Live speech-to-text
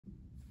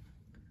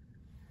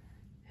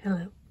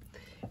Hello,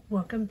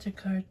 welcome to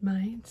Card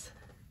Minds.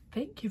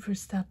 Thank you for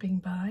stopping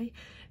by.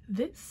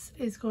 This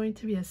is going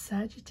to be a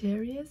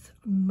Sagittarius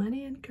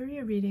money and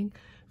career reading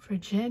for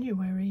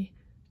January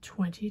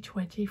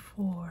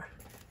 2024.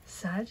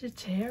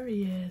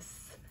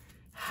 Sagittarius,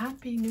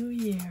 Happy New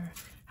Year.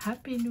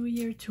 Happy New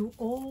Year to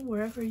all,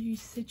 wherever you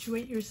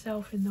situate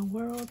yourself in the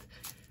world.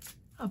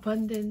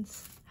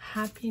 Abundance,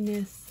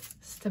 happiness,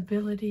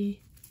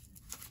 stability,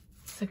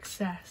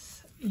 success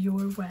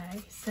your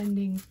way,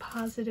 sending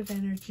positive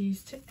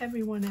energies to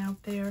everyone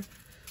out there.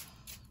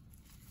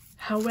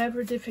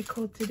 However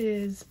difficult it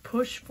is,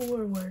 push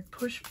forward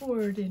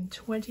in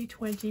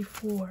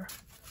 2024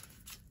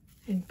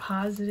 in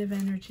positive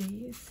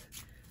energies.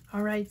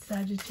 All right,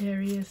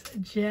 Sagittarius,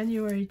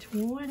 January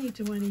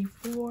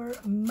 2024,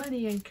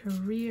 money and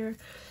career.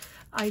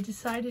 I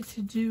decided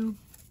to do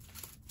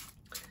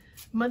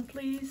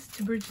monthlies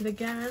to bridge the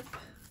gap,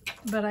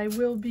 but I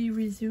will be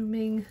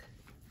resuming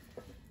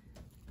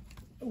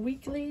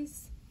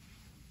weeklies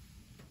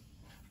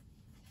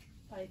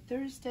by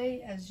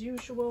Thursday as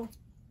usual,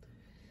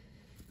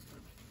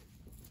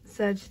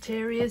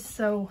 Sagittarius.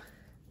 So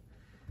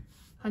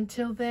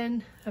until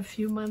then, a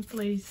few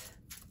monthlies,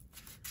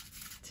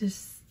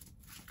 just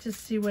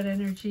see what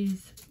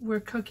energies we're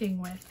cooking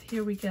with.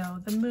 Here we go.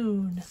 The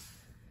moon,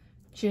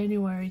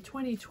 January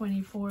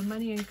 2024,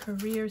 money and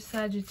career,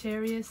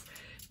 Sagittarius.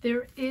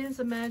 There is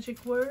a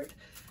magic word.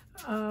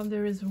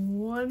 There is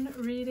one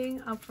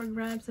reading up for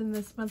grabs in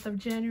this month of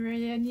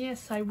January, and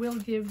yes, I will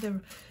give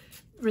the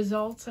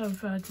results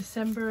of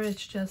December.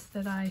 It's just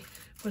that I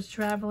was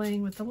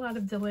traveling with a lot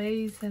of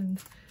delays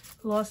and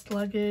lost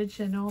luggage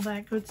and all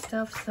that good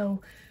stuff,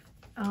 so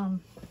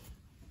I'm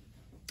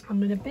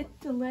a bit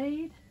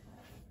delayed,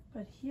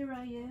 but here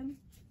I am.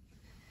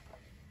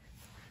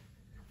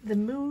 The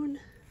moon,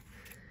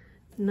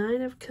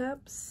 9 of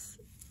Cups,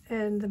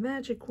 and the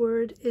magic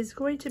word is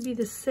going to be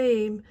the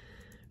same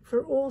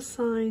for all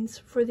signs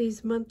for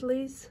these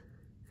monthlies,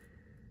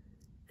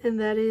 and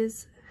that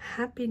is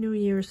Happy New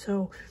Year.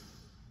 So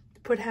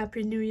put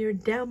Happy New Year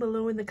down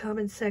below in the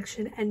comment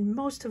section, and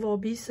most of all,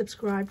 be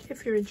subscribed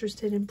if you're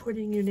interested in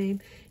putting your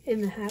name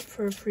in the hat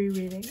for a free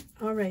reading.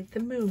 All right, the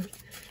moon,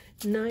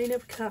 9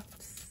 of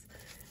Cups,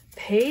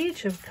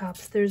 Page of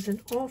Cups. There's an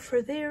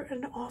offer there,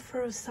 an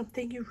offer of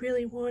something you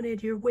really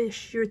wanted, your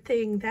wish, your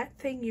thing, that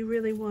thing you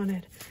really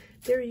wanted.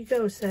 There you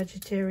go,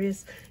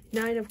 Sagittarius.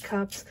 9 of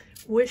Cups,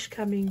 wish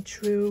coming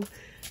true,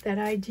 that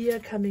idea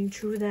coming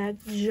true, that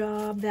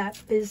job,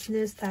 that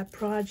business, that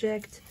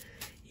project.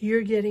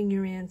 You're getting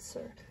your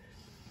answer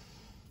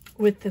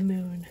with the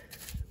moon.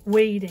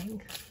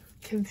 Waiting,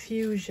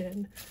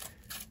 confusion,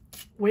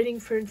 waiting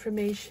for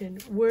information,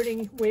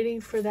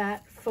 waiting for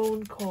that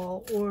phone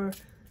call or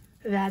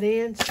that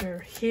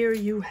answer. Here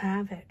you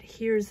have it.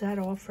 Here's that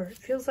offer. It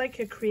feels like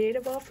a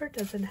creative offer.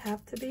 Doesn't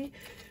have to be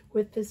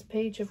with this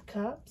Page of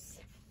Cups.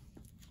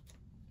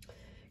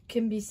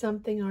 Can be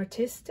something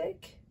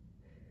artistic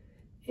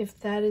if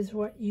that is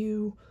what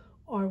you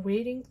are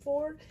waiting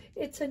for.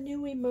 It's a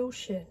new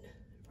emotion,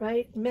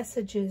 right?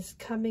 Messages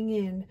coming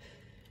in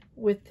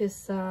with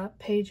this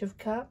Page of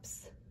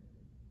Cups.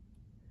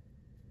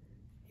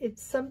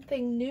 It's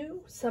something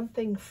new,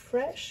 something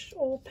fresh.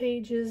 All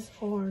pages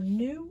are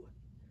new.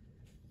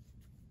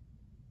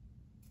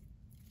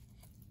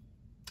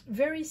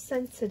 Very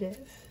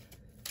sensitive.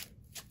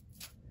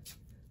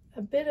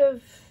 A bit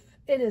of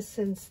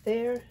innocence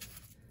there.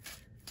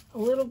 A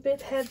little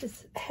bit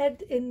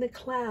head in the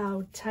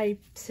cloud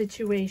type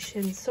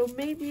situation. So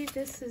maybe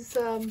this is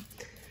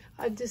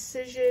a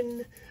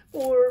decision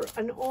or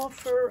an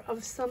offer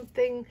of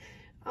something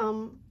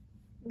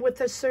with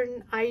a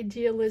certain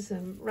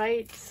idealism,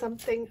 right?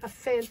 Something, a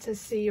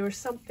fantasy, or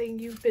something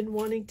you've been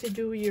wanting to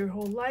do your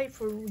whole life,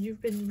 or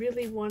you've been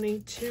really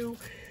wanting to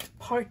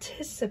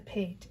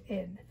participate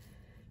in,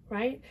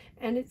 right?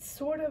 And it's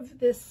sort of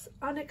this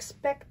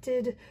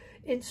unexpected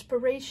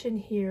inspiration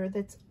here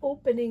that's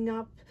opening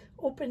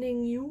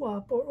you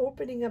up, or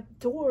opening up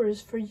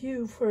doors for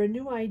you for a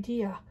new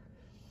idea.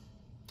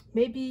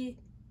 Maybe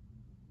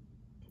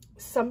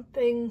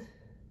something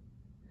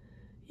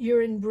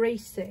you're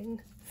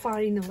embracing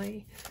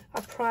finally,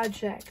 a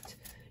project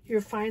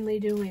you're finally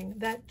doing,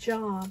 that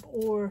job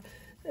or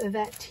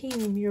that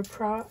team you're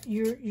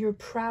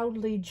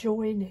proudly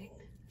joining,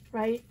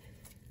 right?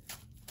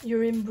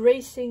 You're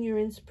embracing your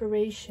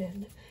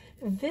inspiration.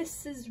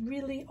 This is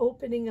really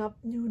opening up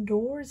new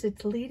doors.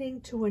 It's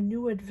leading to a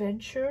new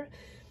adventure.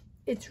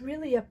 It's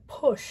really a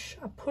push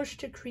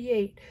to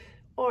create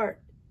art,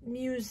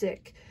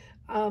 music,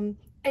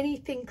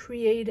 anything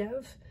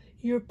creative.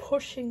 You're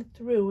pushing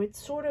through.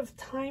 It's sort of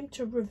time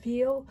to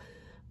reveal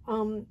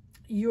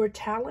your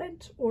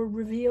talent, or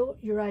reveal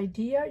your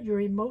idea, your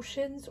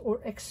emotions,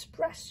 or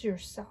express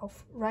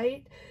yourself,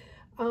 right?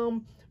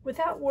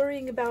 Without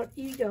worrying about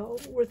ego,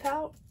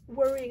 without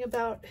worrying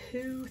about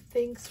who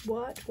thinks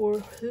what or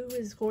who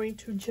is going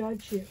to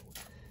judge you.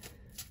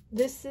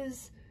 This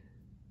is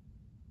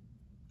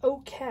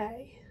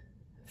okay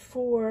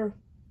for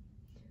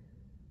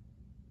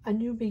a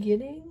new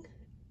beginning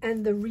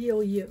and the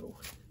real you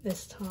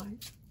this time.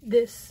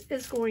 this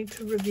is going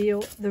to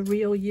reveal the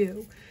real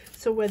you.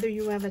 So whether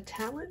you have a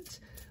talent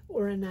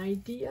or an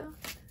idea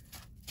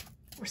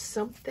or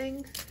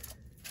something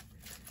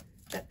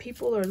that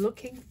people are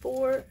looking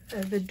for,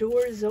 the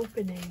door is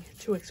opening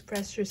to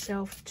express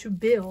yourself, to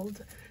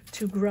build,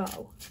 to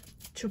grow,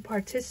 to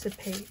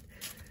participate.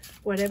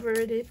 Whatever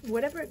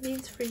it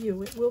means for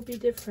you, it will be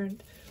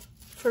different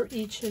for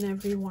each and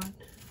every one.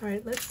 All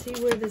right, let's see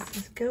where this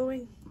is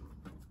going.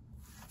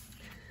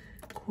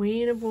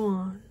 Queen of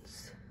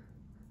Wands,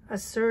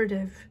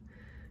 assertive,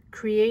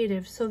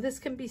 creative. So this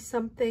can be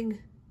someone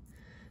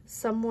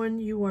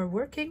you are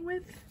working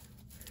with,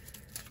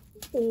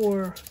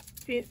 or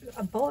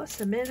a boss,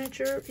 a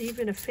manager,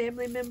 even a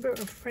family member, a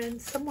friend,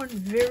 someone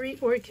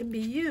or it can be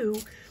you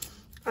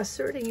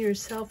asserting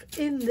yourself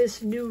in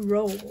this new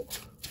role.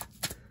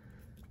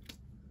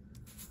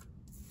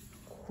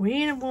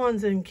 Queen of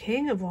Wands and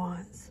King of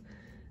Wands.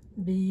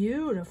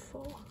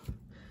 Beautiful.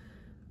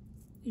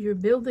 You're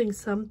building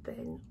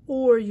something,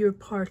 or you're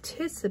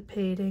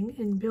participating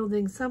in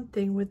building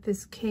something with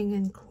this King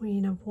and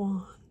Queen of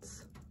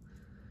Wands.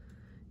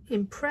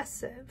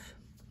 Impressive.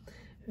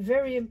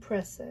 Very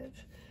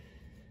impressive.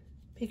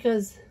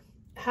 Because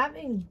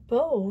having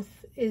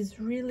both is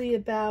really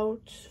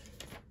about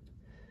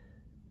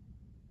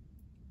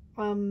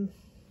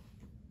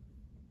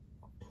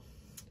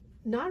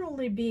not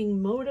only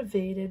being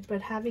motivated,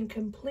 but having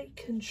complete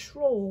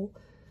control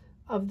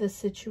of the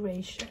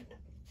situation.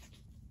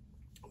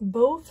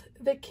 Both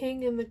the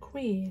King and the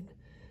Queen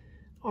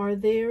are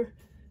there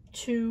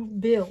to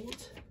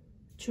build,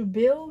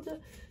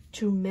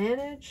 to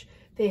manage.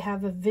 They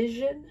have a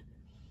vision.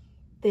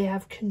 They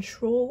have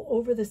control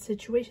over the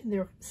situation.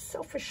 They're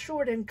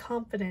self-assured and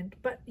confident,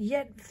 but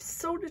yet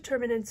so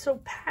determined and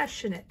so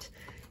passionate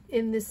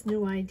in this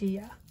new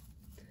idea.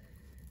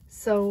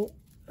 So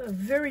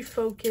very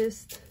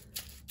focused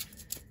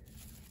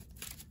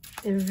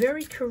and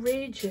very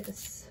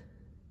courageous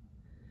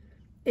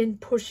in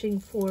pushing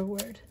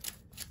forward.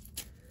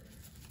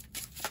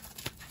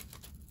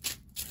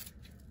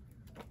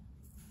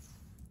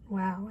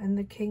 Wow, and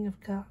the King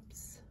of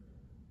Cups.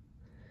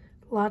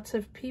 Lots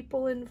of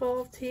people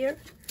involved here.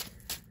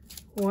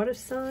 Water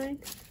sign,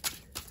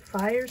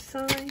 fire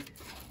sign.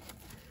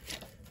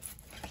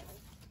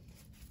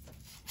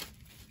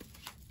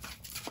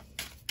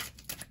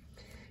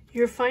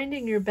 You're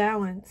finding your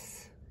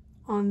balance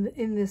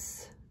in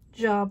this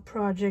job,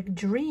 project,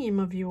 dream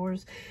of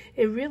yours.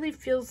 It really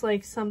feels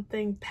like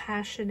something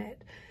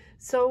passionate.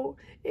 So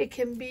it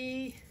can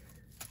be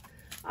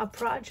a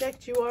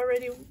project you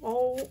already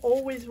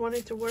always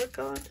wanted to work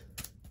on,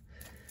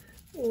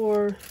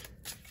 or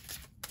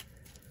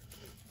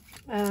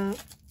a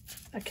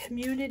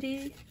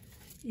community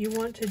you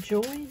want to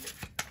join.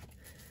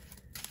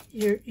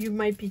 You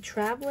might be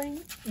traveling.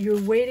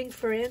 You're waiting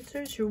for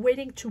answers. You're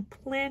waiting to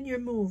plan your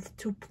move,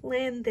 to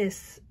plan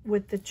this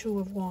with the Two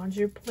of Wands.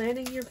 You're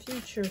planning your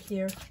future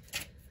here.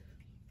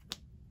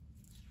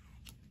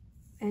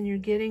 And you're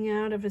getting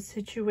out of a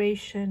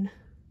situation.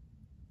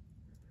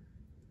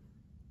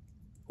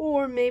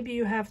 Or maybe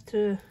you have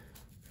to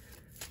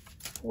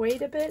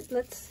wait a bit.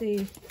 Let's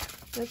see.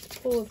 Let's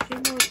pull a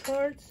few more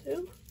cards.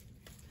 Ooh.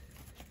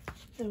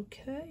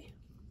 Okay.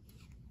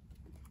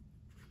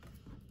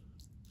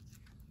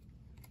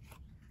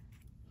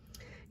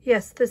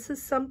 Yes, this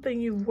is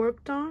something you've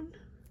worked on,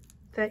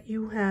 that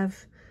you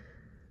have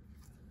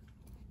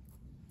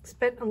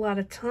spent a lot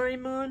of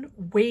time on,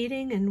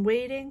 waiting and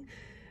waiting.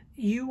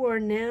 You are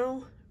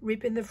now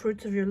reaping the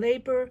fruits of your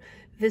labor.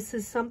 This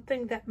is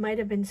something that might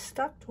have been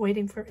stuck,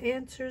 waiting for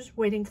answers,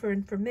 waiting for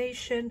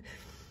information.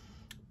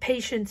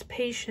 Patience,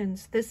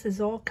 patience. This is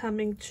all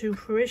coming to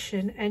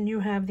fruition, and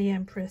you have the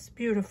Empress.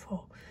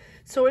 Beautiful.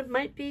 So it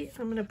might be,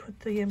 I'm going to put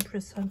the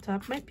Empress on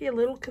top, might be a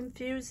little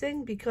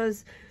confusing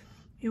because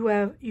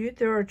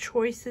there are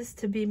choices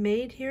to be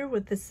made here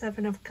with the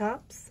Seven of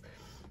Cups.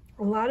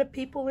 A lot of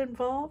people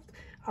involved,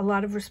 a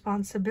lot of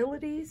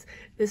responsibilities.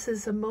 This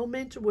is a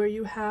moment where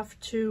you have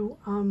to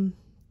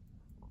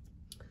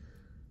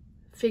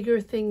figure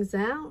things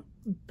out,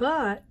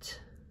 but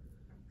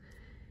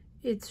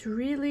it's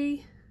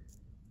really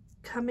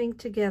coming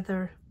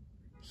together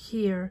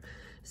here.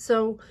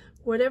 So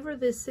whatever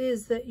this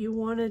is that you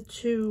wanted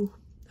to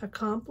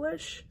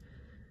accomplish,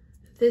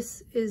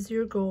 this is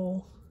your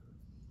goal.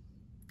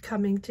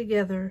 Coming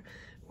together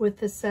with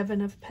the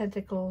Seven of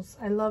Pentacles.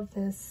 I love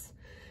this.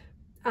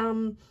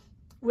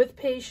 With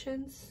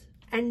patience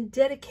and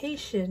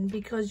dedication,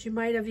 because you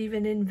might have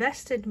even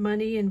invested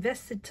money,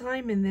 invested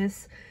time in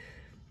this.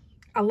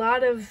 A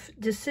lot of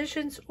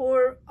decisions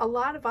or a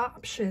lot of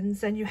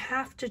options, and you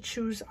have to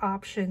choose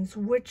options.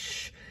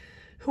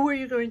 Who are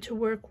you going to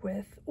work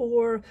with?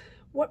 Or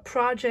what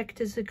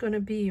project is it going to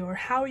be? Or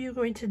how are you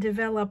going to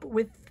develop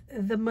with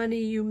the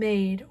money you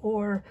made?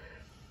 Or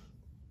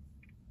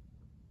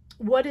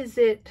what is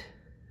it,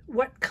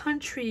 what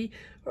country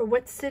or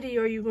what city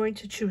are you going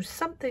to choose?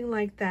 Something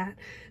like that.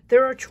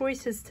 There are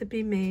choices to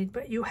be made,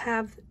 but you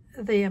have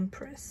the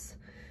Empress.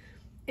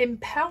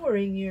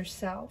 Empowering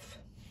yourself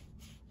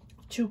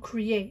to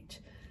create,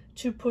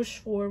 to push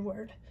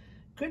forward,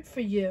 Good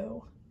for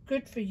you.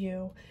 Good for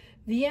you.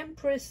 The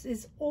Empress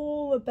is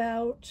all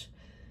about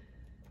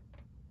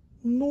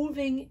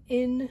moving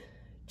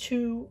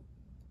into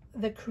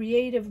the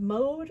creative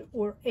mode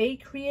or a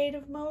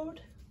creative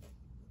mode.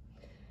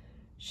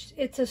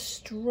 It's a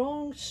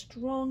strong,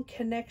 strong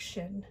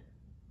connection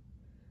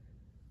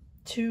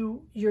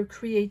to your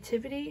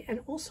creativity, and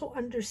also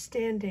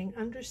understanding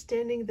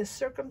the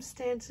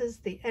circumstances,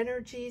 the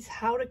energies,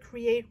 how to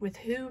create with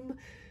whom.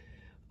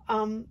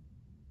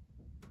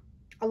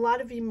 A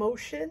lot of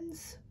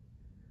emotions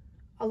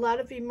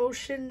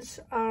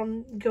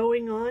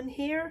going on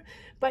here,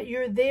 but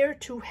you're there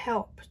to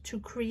help, to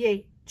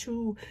create,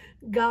 to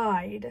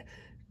guide,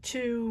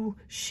 to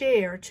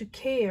share, to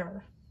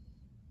care.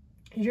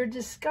 You're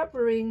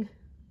discovering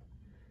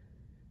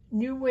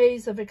new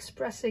ways of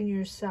expressing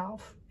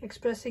yourself,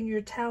 expressing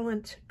your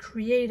talent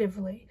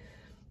creatively,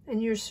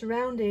 and you're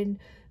surrounded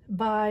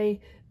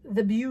by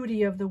the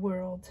beauty of the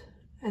world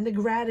and the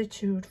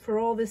gratitude for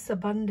all this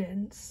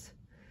abundance.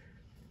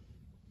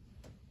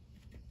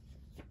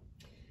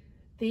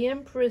 The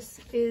Empress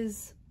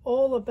is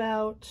all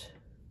about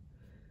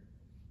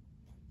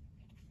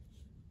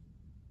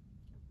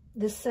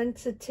the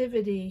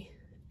sensitivity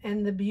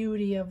and the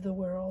beauty of the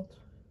world.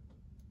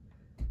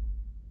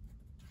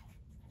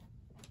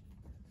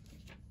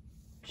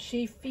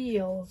 She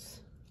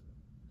feels,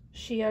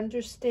 she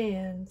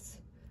understands,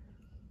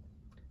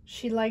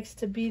 she likes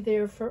to be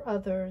there for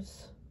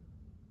others.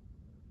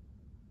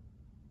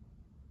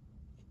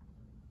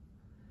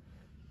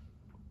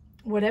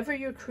 Whatever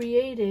you're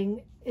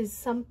creating is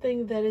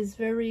something that is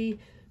very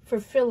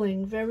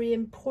fulfilling, very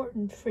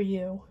important for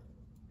you.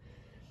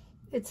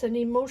 It's an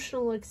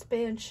emotional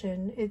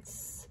expansion.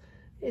 It's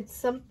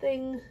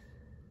something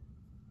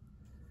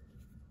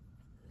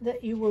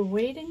that you were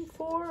waiting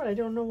for. I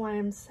don't know why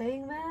I'm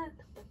saying that.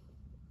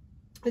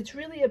 It's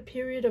really a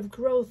period of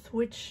growth,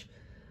 which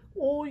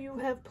all you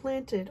have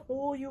planted,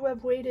 all you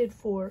have waited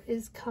for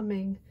is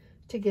coming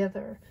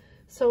together.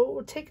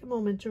 So take a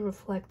moment to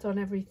reflect on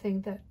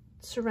everything that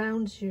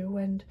surrounds you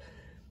and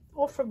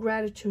offer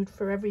gratitude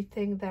for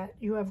everything that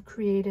you have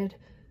created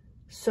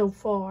so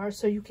far,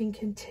 so you can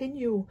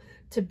continue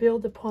to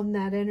build upon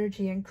that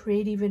energy and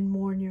create even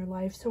more in your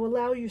life. So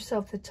allow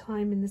yourself the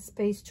time and the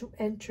space to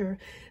enter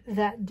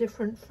that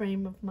different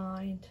frame of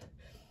mind.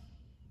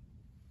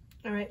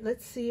 All right,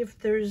 let's see if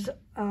there's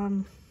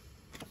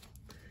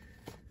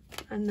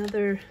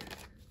another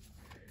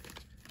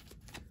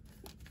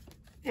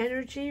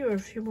energy or a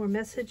few more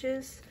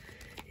messages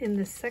in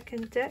the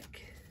second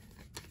deck.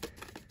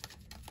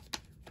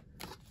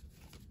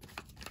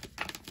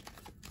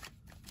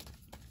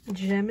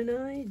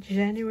 Gemini,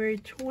 January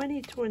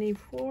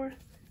 2024.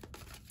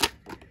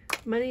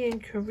 Money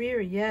and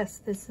career. Yes,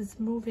 this is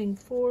moving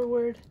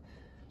forward.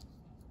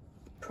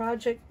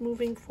 Project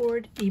moving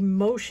forward.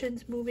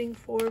 Emotions moving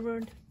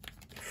forward.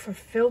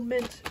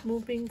 Fulfillment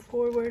moving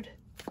forward.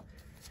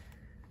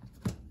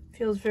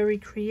 Feels very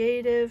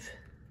creative.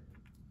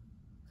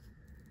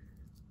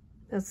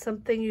 That's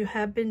something you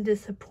have been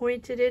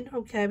disappointed in.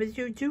 Okay, but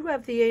you do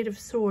have the Eight of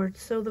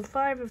Swords. So the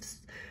Five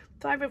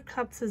of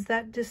Cups is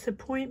that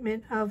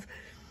disappointment of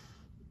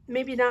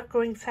maybe not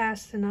going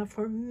fast enough,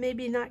 or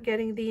maybe not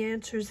getting the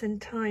answers in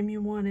time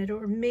you wanted,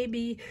 or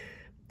maybe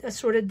a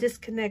sort of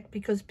disconnect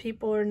because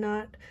people are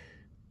not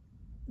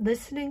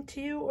listening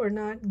to you or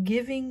not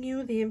giving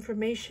you the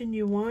information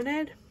you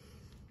wanted.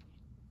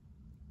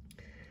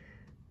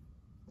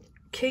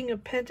 King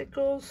of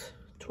Pentacles,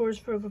 Taurus,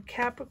 Virgo,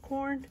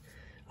 Capricorn.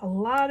 A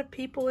lot of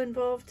people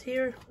involved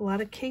here, a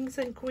lot of kings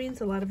and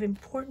queens, a lot of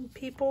important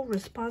people,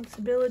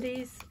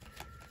 responsibilities,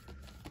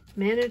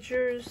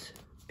 managers,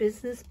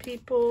 business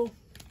people,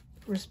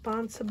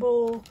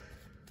 responsible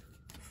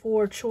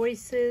for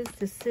choices,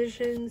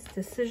 decisions,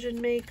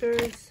 decision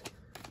makers.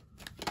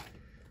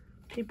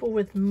 People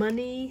with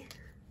money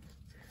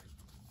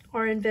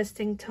are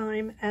investing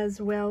time as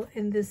well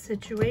in this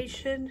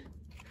situation.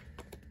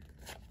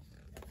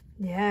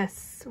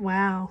 Yes,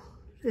 wow.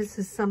 This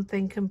is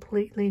something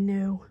completely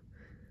new.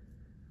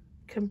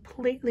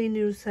 Completely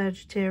new,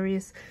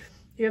 Sagittarius.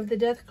 You have the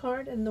Death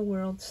card and the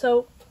World.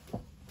 So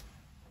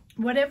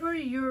whatever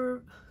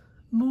you're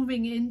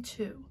moving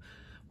into,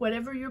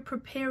 whatever you're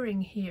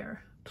preparing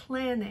here,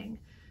 planning,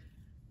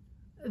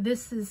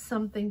 this is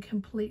something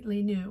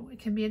completely new. It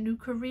can be a new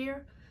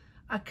career,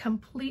 a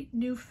complete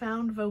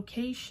newfound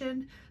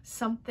vocation,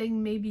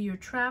 something maybe you're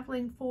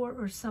traveling for,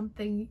 or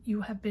something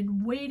you have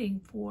been waiting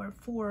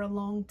for a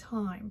long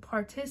time,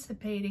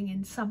 participating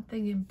in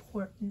something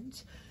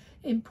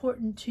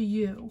important to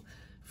you,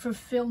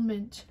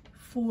 fulfillment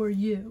for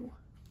you,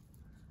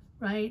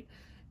 right?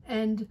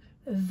 And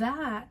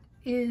that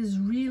is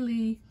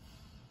really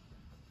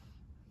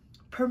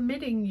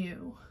permitting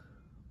you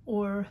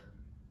or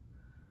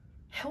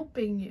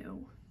helping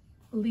you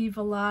leave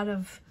a lot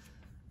of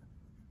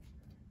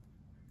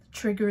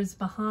triggers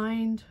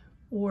behind,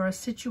 or a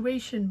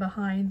situation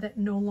behind that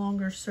no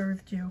longer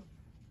served you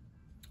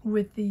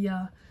with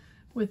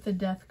the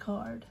Death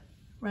card,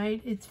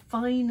 right? It's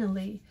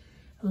finally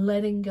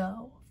letting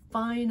go,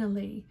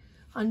 finally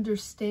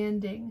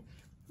understanding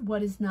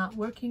what is not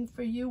working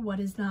for you, what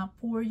is not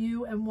for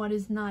you, and what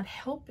is not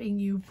helping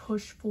you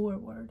push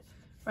forward,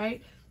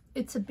 right?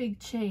 It's a big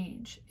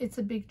change. It's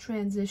a big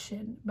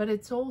transition, but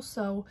it's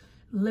also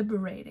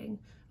liberating.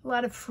 A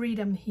lot of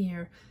freedom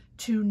here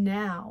to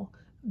now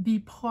be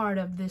part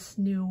of this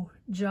new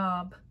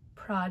job,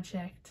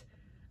 project,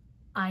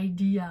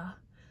 idea,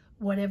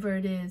 whatever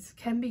it is.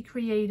 Can be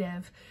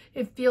creative.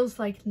 It feels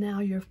like now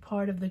you're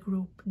part of the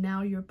group.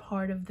 Now you're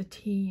part of the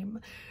team.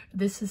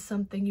 This is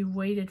something you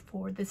waited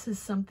for. This is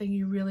something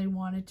you really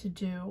wanted to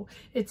do.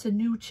 It's a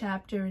new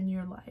chapter in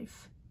your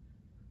life.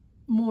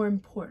 More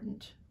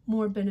important,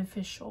 more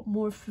beneficial,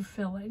 more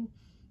fulfilling.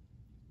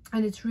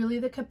 And it's really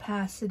the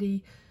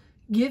capacity,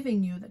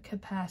 giving you the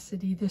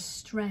capacity, the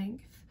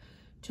strength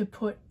to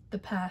put the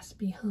past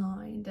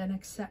behind and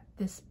accept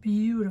this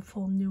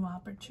beautiful new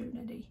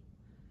opportunity.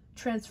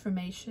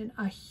 Transformation,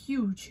 a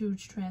huge,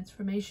 huge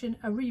transformation,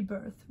 a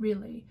rebirth,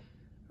 really,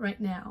 right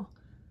now.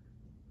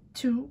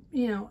 To,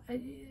 you know,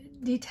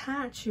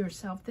 detach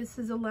yourself. This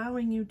is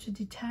allowing you to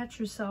detach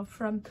yourself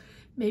from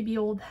maybe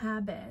old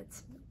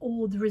habits,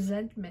 old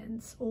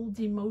resentments, old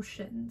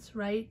emotions,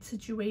 right?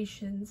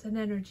 Situations and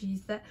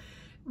energies that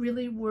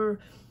really were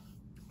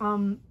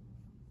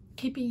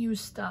keeping you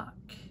stuck,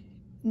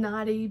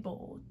 not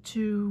able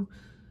to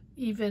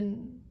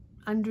even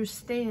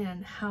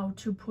understand how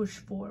to push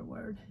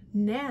forward.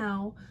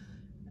 Now,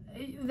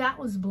 that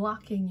was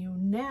blocking you.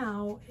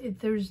 Now,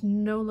 there's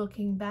no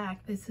looking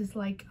back. This is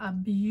like a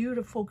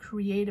beautiful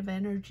creative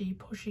energy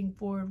pushing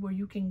forward where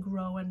you can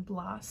grow and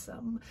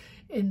blossom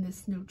in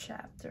this new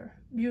chapter.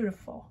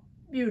 Beautiful,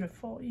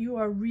 beautiful. You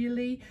are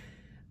really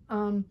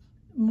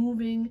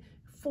moving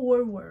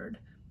forward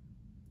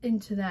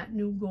into that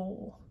new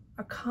goal,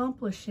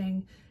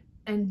 accomplishing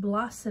and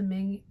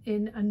blossoming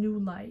in a new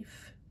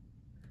life.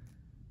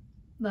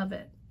 Love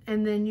it.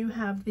 And then you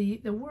have the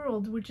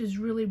world, which is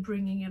really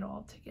bringing it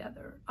all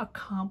together,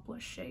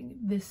 accomplishing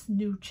this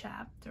new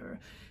chapter,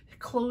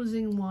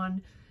 closing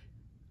one,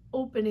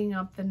 opening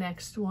up the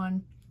next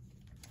one,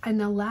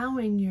 and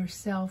allowing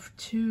yourself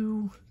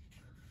to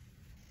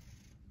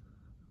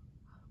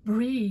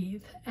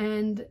breathe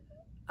and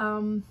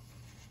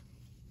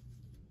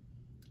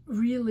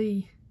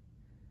really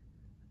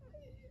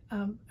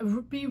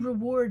be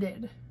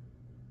rewarded.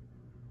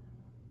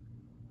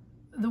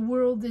 The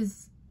world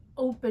is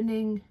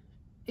opening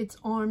its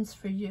arms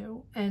for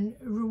you and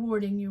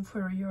rewarding you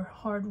for your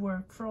hard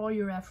work, for all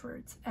your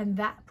efforts, and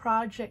that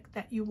project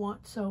that you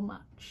want so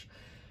much,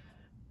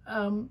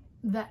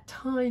 that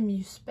time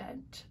you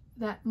spent,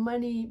 that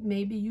money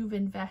maybe you've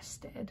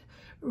invested,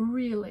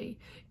 really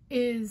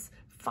is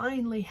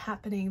finally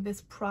happening.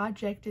 This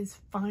project is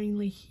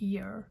finally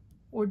here,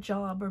 or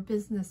job or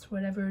business,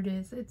 whatever it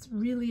is. It's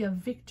really a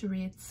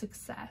victory. It's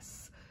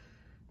success.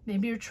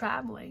 Maybe you're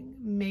traveling.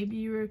 Maybe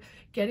you're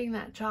getting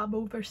that job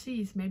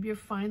overseas. Maybe you're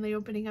finally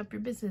opening up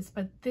your business.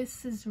 But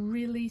this is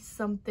really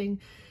something.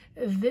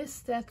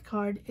 This death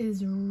card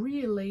is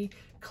really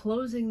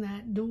closing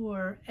that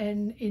door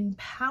and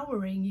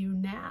empowering you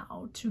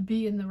now to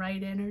be in the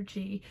right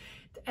energy.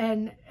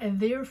 And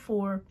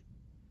therefore,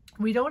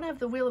 we don't have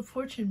the Wheel of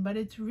Fortune, but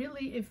it's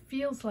really, it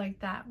feels like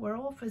that, where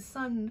all of a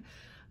sudden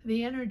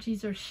the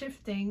energies are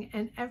shifting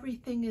and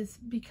everything is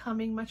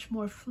becoming much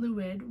more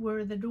fluid,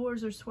 where the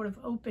doors are sort of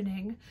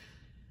opening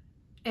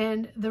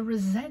and the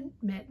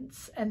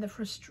resentments and the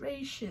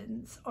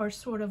frustrations are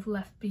sort of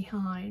left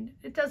behind.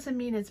 It doesn't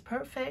mean it's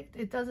perfect.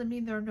 It doesn't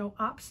mean there are no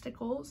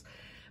obstacles,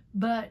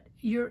 but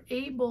you're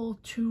able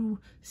to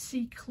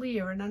see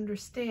clear and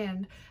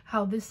understand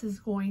how this is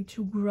going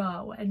to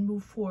grow and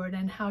move forward,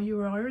 and how you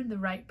are in the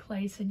right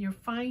place and you're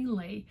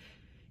finally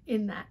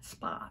in that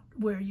spot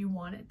where you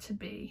want it to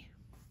be.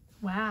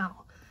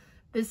 Wow,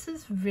 this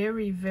is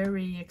very,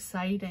 very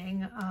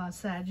exciting,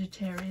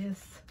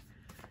 Sagittarius.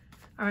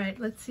 All right,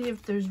 let's see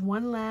if there's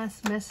one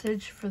last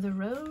message for the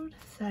road,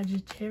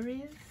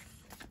 Sagittarius.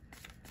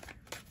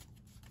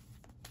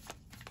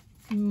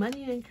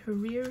 Money and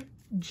career,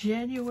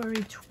 January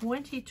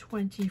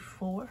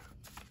 2024.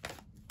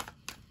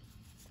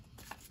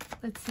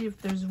 Let's see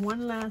if there's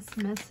one last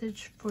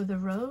message for the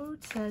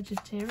road,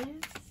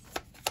 Sagittarius.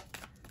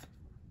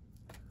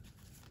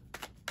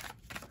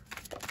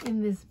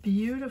 In this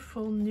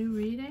beautiful new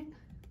reading,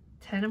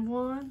 10 of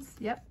Wands,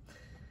 yep.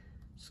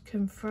 Just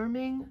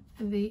confirming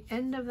the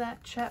end of that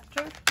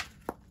chapter.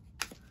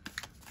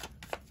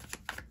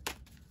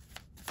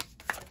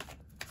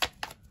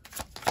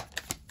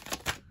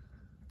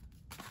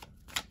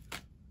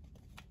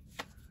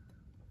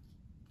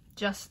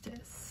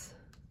 Justice,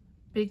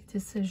 big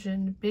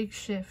decision, big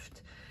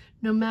shift.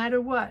 No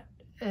matter what,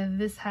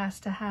 this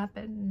has to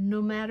happen.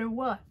 No matter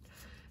what,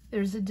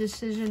 there's a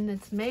decision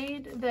that's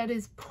made that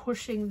is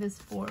pushing this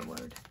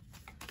forward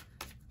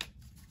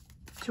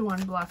to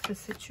unblock the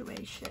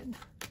situation.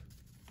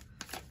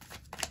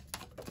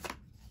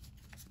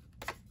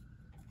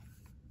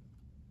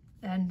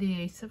 And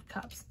the Ace of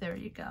Cups, there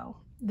you go.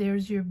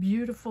 There's your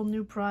beautiful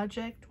new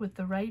project with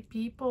the right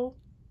people,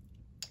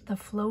 the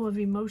flow of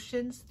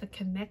emotions, the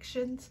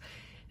connections.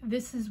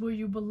 this is where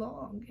you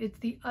belong. It's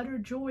the utter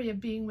joy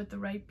of being with the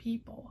right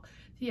people,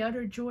 the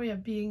utter joy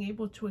of being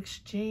able to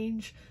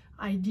exchange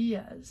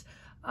ideas.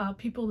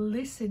 People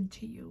listen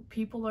to you.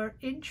 People are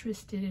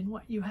interested in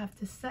what you have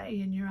to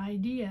say and your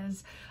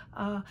ideas.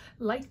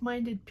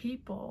 Like-minded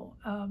people,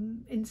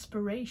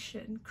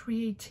 inspiration,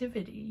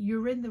 creativity.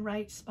 You're in the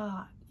right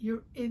spot.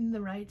 You're in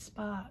the right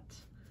spot.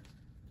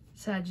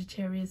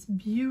 Sagittarius,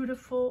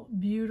 beautiful,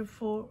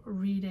 beautiful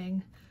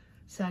reading,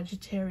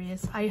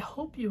 Sagittarius. I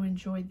hope you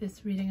enjoyed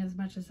this reading as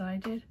much as I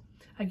did.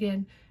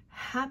 Again,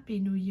 Happy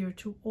New Year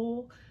to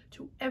all,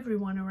 to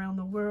everyone around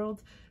the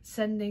world,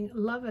 sending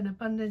love and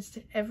abundance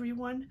to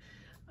everyone.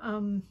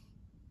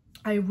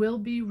 I will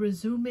be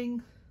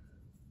resuming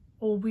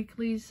all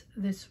weeklies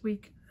this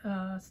week,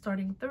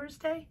 starting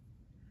Thursday.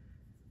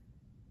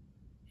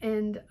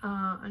 And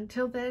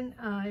until then,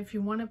 if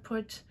you want to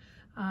put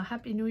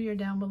Happy New Year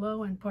down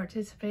below and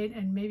participate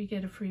and maybe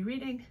get a free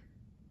reading,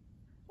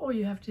 all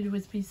you have to do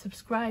is be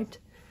subscribed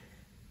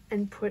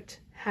and put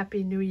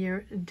Happy New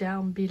Year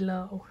down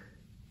below.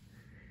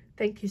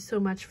 Thank you so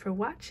much for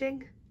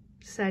watching,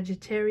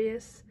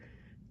 Sagittarius.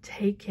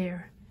 Take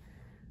care.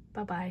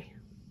 Bye-bye.